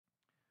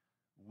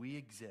We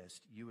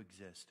exist, you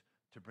exist,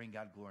 to bring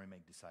God glory and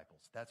make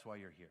disciples. That's why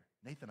you're here.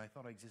 Nathan, I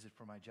thought I existed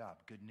for my job.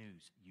 Good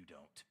news, you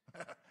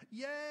don't.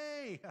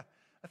 Yay!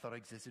 I thought I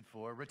existed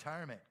for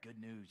retirement. Good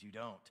news, you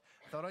don't.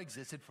 I thought I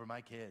existed for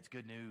my kids.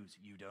 Good news,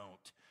 you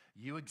don't.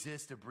 You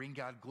exist to bring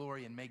God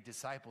glory and make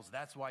disciples.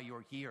 That's why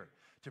you're here.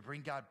 To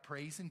bring God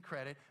praise and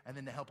credit, and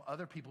then to help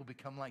other people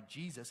become like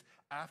Jesus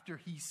after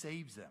he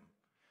saves them.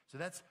 So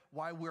that's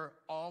why we're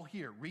all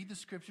here. Read the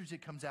scriptures.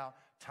 It comes out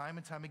time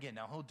and time again.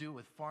 Now, he'll do it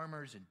with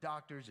farmers and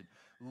doctors and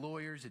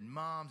lawyers and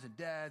moms and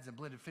dads and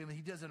blended family.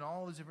 He does it in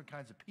all those different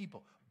kinds of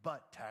people.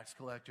 But tax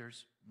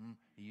collectors,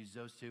 he uses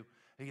those too.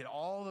 He get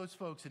all those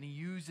folks and he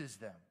uses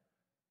them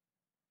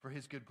for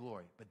his good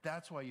glory. But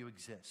that's why you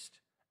exist.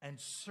 And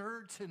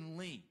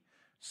certainly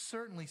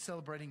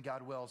celebrating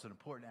God well is an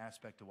important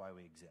aspect of why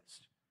we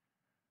exist.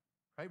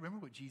 Right?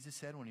 Remember what Jesus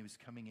said when he was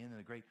coming in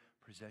the great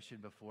procession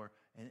before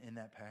in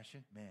that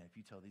passion? Man, if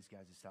you tell these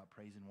guys to stop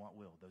praising, what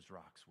will? Those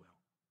rocks will.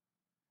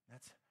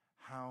 That's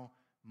how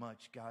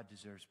much God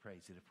deserves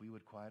praise. That if we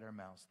would quiet our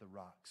mouths, the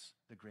rocks,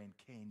 the Grand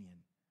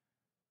Canyon,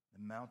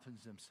 the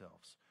mountains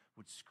themselves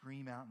would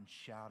scream out and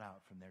shout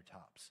out from their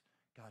tops.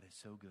 God is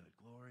so good.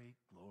 Glory,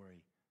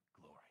 glory,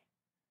 glory.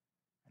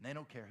 And they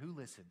don't care who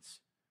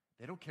listens.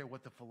 They don't care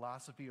what the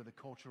philosophy or the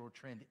cultural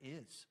trend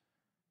is.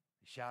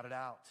 They shout it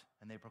out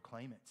and they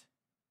proclaim it.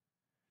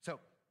 So,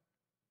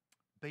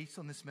 based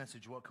on this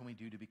message, what can we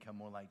do to become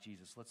more like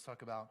Jesus? Let's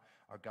talk about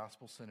our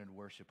gospel-centered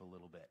worship a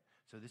little bit.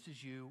 So this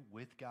is you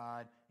with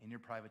God in your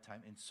private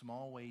time, in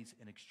small ways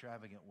and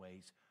extravagant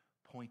ways,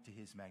 point to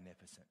his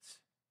magnificence.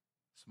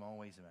 Small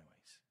ways and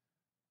ways.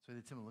 So they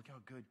tell me, look how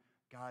good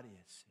God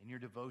is. In your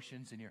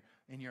devotions,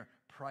 in your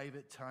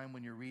private time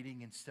when you're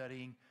reading and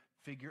studying,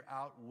 figure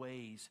out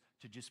ways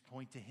to just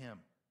point to him.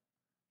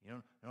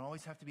 You don't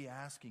always have to be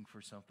asking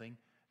for something.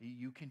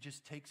 You can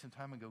just take some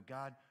time and go,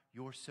 God,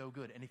 you're so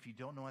good. And if you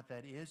don't know what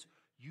that is,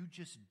 you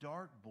just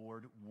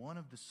dartboard one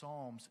of the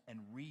Psalms and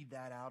read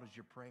that out as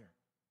your prayer.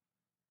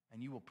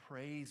 And you will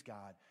praise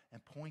God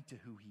and point to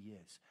who he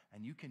is.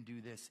 And you can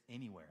do this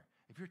anywhere.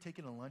 If you're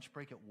taking a lunch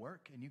break at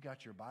work and you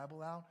got your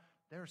Bible out,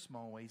 there are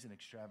small ways and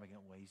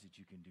extravagant ways that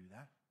you can do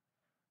that.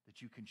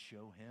 That you can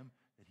show him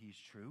that he's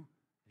true,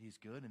 that he's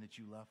good, and that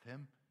you love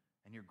him.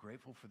 And you're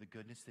grateful for the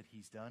goodness that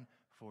he's done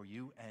for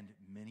you and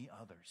many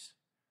others.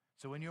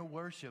 So in your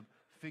worship,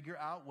 figure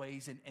out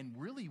ways and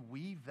really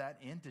weave that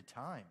into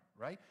time,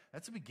 right?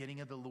 That's the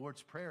beginning of the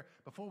Lord's Prayer.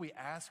 Before we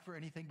ask for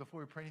anything, before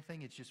we pray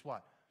anything, it's just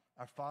what?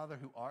 Our Father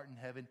who art in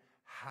heaven,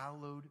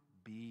 hallowed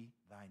be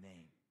thy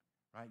name,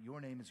 right?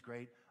 Your name is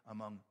great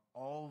among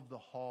all the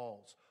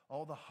halls,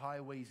 all the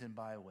highways and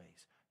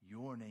byways.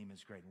 Your name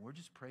is great. And we're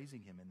just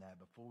praising him in that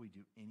before we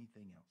do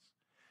anything else.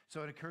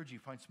 So I'd encourage you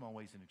to find small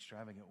ways and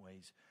extravagant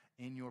ways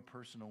in your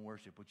personal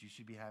worship, which you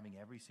should be having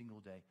every single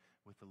day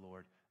with the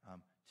Lord,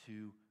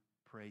 to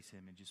praise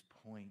him and just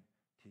point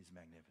to his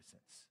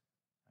magnificence.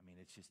 I mean,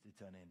 it's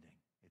unending.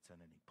 It's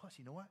unending. Plus,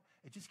 you know what?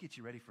 It just gets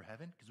you ready for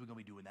heaven because we're going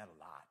to be doing that a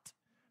lot.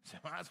 So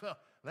might as well,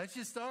 let's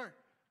just start.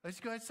 Let's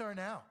go ahead and start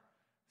now.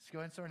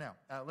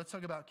 Let's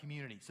talk about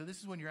community. So this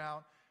is when you're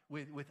out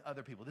with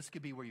other people. This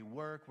could be where you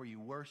work, where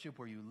you worship,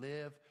 where you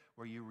live,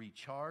 where you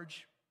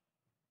recharge.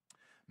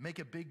 Make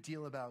a big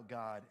deal about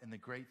God and the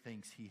great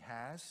things he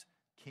has,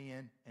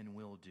 can, and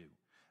will do.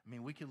 I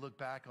mean, we could look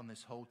back on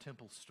this whole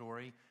temple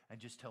story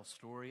and just tell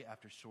story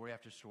after story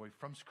after story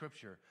from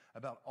Scripture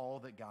about all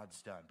that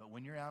God's done. But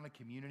when you're out in a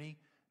community,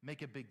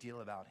 make a big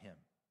deal about him.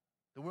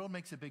 The world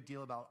makes a big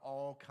deal about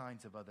all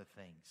kinds of other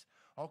things,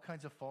 all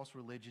kinds of false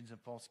religions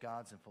and false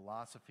gods and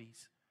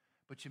philosophies.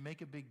 But you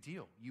make a big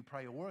deal. You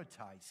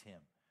prioritize him,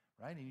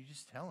 right? And you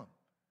just tell him.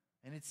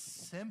 And it's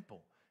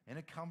simple. In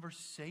a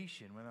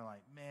conversation when they're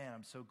like, man,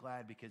 I'm so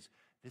glad because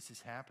this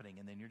is happening.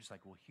 And then you're just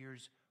like, well,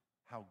 here's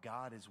how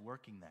God is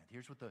working that.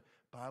 Here's what the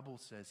Bible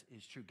says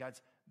is true.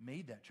 God's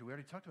made that true. We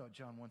already talked about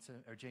James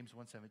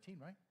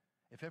 1:17, right?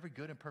 If every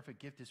good and perfect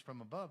gift is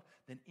from above,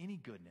 then any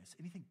goodness,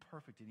 anything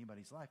perfect in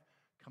anybody's life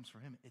comes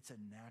from him. It's a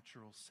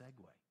natural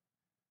segue.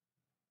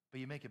 But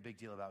you make a big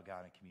deal about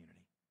God and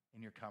community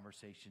in your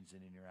conversations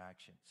and in your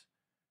actions.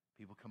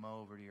 People come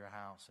over to your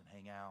house and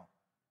hang out.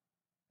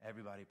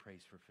 Everybody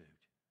prays for food.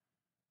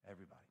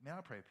 Everybody. Man,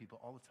 I pray with people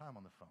all the time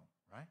on the phone,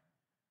 right?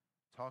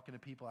 Talking to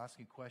people,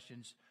 asking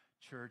questions,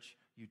 church,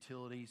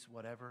 utilities,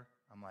 whatever.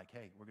 I'm like,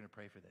 hey, we're going to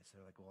pray for this.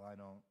 They're like, well, I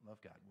don't love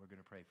God. We're going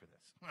to pray for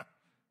this.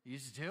 You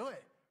just do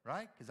it,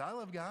 right? Because I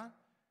love God.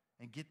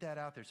 And get that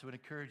out there. So it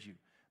encourage you.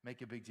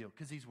 Make a big deal.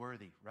 Because he's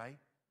worthy, right?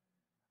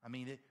 I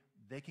mean,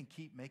 they can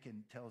keep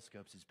making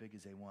telescopes as big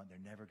as they want. They're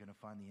never going to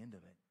find the end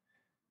of it.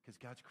 Because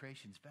God's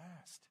creation's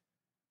vast.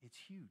 It's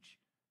huge.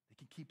 They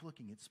can keep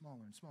looking at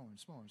smaller and smaller and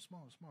smaller and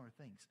smaller and smaller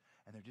things.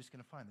 And they're just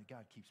going to find that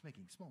God keeps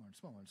making smaller and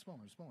smaller and smaller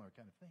and smaller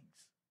kind of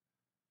things.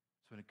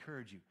 So I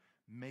encourage you,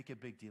 make a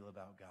big deal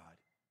about God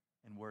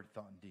in word,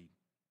 thought, and deed.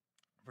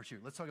 For sure.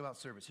 Let's talk about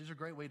service. Here's a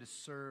great way to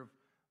serve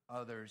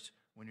others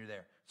when you're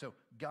there. So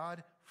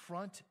God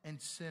front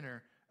and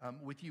center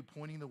with you,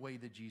 pointing the way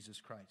to Jesus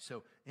Christ.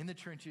 So in the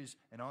trenches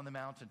and on the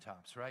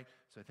mountaintops, right?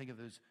 So I think of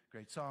those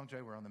great songs,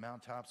 right? We're on the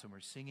mountaintops and we're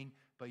singing,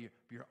 but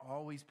you're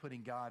always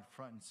putting God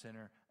front and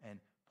center and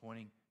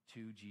pointing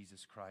to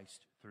Jesus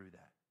Christ through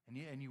that.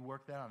 And you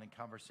work that on in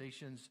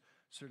conversations.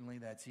 Certainly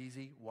that's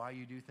easy. Why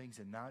you do things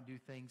and not do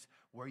things,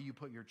 where you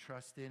put your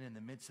trust in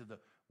the midst of the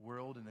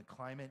world and the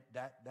climate,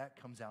 that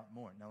comes out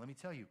more. Now let me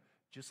tell you,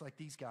 just like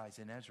these guys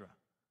in Ezra,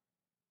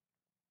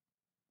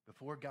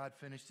 before God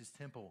finished his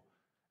temple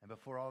and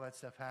before all that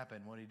stuff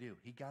happened, what did he do?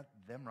 He got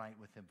them right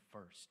with him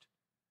first.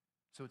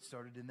 So it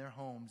started in their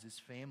homes as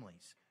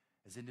families,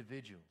 as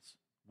individuals,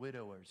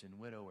 widowers and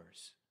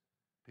widowers,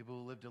 people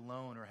who lived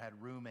alone or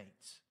had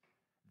roommates.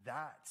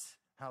 That's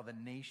how the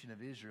nation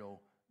of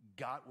Israel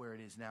got where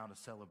it is now to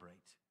celebrate,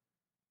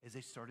 is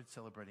they started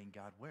celebrating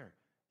God where?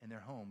 In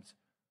their homes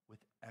with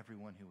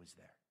everyone who was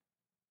there.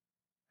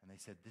 And they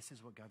said, this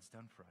is what God's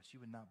done for us. You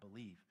would not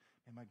believe.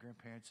 And my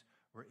grandparents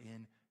were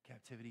in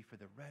captivity for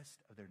the rest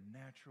of their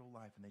natural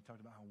life. And they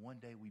talked about how one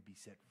day we'd be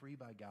set free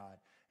by God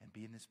and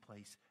be in this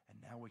place. And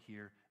now we're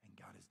here and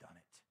God has done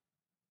it.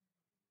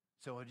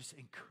 So I just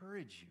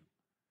encourage you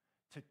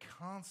to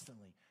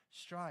constantly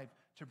strive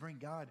to bring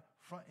God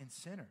front and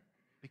center,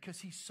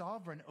 because he's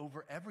sovereign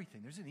over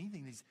everything. There isn't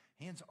anything his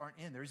hands aren't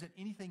in. There isn't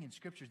anything in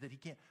scriptures that he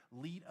can't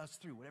lead us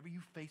through. Whatever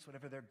you face,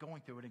 whatever they're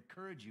going through, I would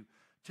encourage you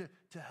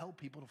to help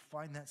people to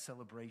find that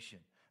celebration.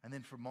 And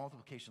then for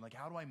multiplication, like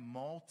how do I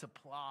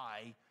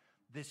multiply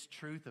this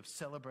truth of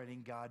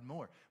celebrating God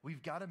more?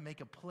 We've got to make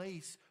a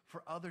place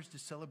for others to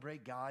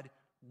celebrate God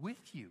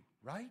with you,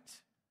 right?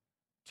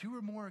 2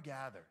 or more are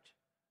gathered.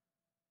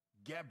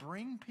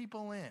 Bring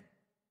people in.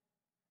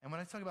 And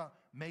when I talk about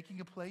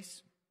making a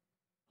place,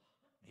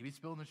 maybe it's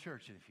building a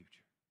church in the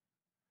future.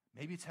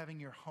 Maybe it's having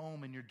your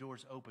home and your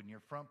doors open, your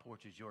front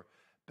porches, your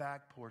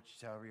back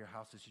porches, however your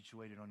house is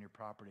situated on your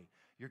property,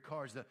 your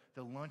cars,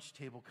 the lunch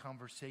table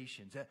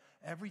conversations,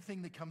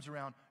 everything that comes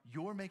around.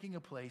 You're making a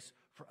place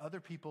for other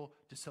people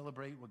to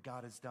celebrate what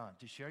God has done,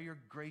 to share your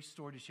grace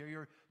story, to share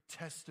your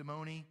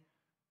testimony,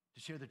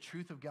 to share the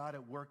truth of God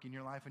at work in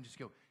your life, and just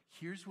go,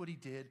 here's what he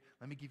did.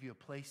 Let me give you a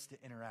place to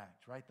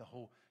interact, right? The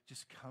whole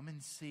just come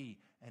and see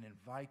and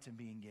invite and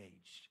be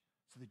engaged,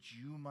 so that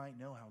you might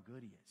know how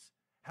good he is.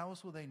 How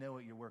else will they know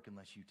at your work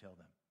unless you tell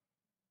them?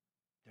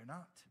 They're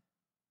not.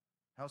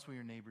 How else will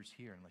your neighbors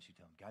hear unless you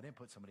tell them? God didn't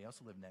put somebody else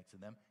to live next to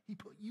them. He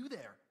put you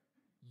there.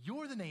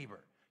 You're the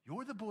neighbor.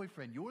 You're the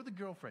boyfriend. You're the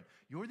girlfriend.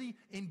 You're the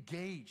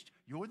engaged.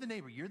 You're the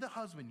neighbor. You're the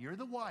husband. You're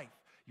the wife.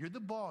 You're the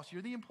boss.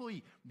 You're the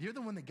employee. You're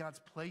the one that God's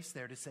placed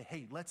there to say,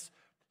 hey, let's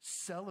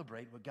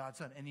celebrate what God's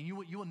done. And you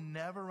will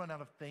never run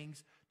out of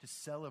things to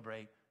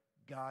celebrate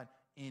God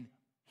in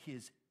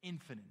his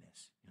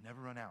infiniteness. You'll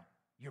never run out.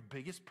 Your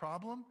biggest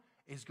problem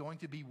is going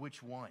to be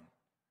which one.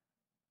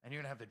 And you're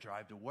going to have the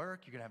drive to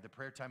work. You're going to have the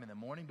prayer time in the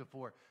morning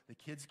before the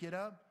kids get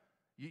up.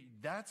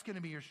 That's going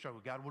to be your struggle.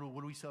 God, what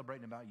are we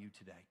celebrating about you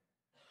today?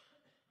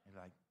 And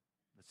like,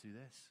 let's do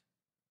this.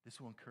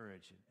 This will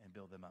encourage and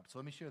build them up. So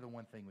let me share the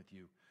one thing with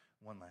you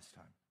one last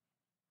time.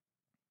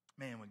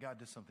 Man, when God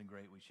does something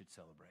great, we should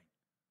celebrate.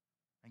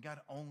 And God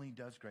only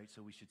does great,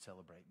 so we should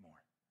celebrate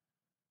more.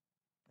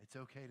 It's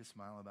okay to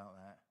smile about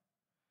that.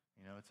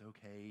 You know, it's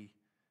okay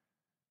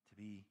to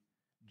be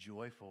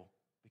joyful,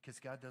 because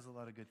God does a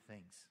lot of good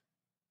things.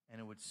 And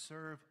it would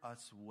serve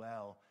us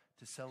well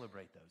to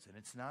celebrate those. And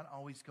it's not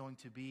always going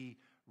to be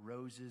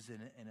roses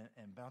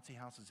and bouncy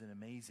houses and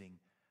amazing.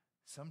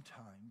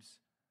 Sometimes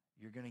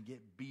you're going to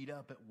get beat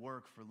up at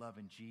work for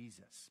loving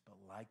Jesus. But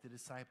like the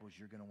disciples,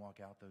 you're going to walk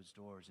out those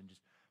doors and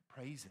just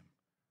praise him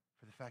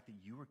for the fact that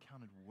you were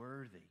counted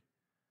worthy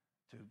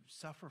to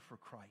suffer for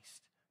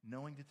Christ,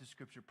 knowing that the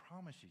scripture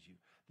promises you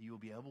that you will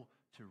be able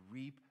to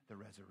reap the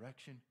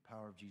resurrection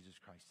power of Jesus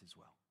Christ as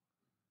well.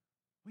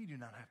 We do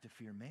not have to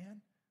fear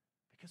man,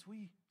 because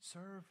we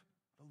serve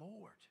the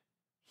Lord.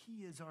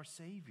 He is our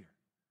Savior.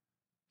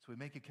 So we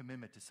make a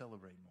commitment to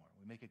celebrate more.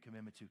 We make a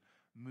commitment to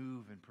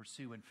move and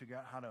pursue and figure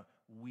out how to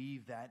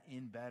weave that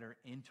in better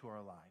into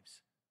our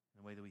lives,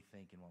 in the way that we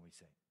think and what we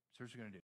say. So here's what we're going to do.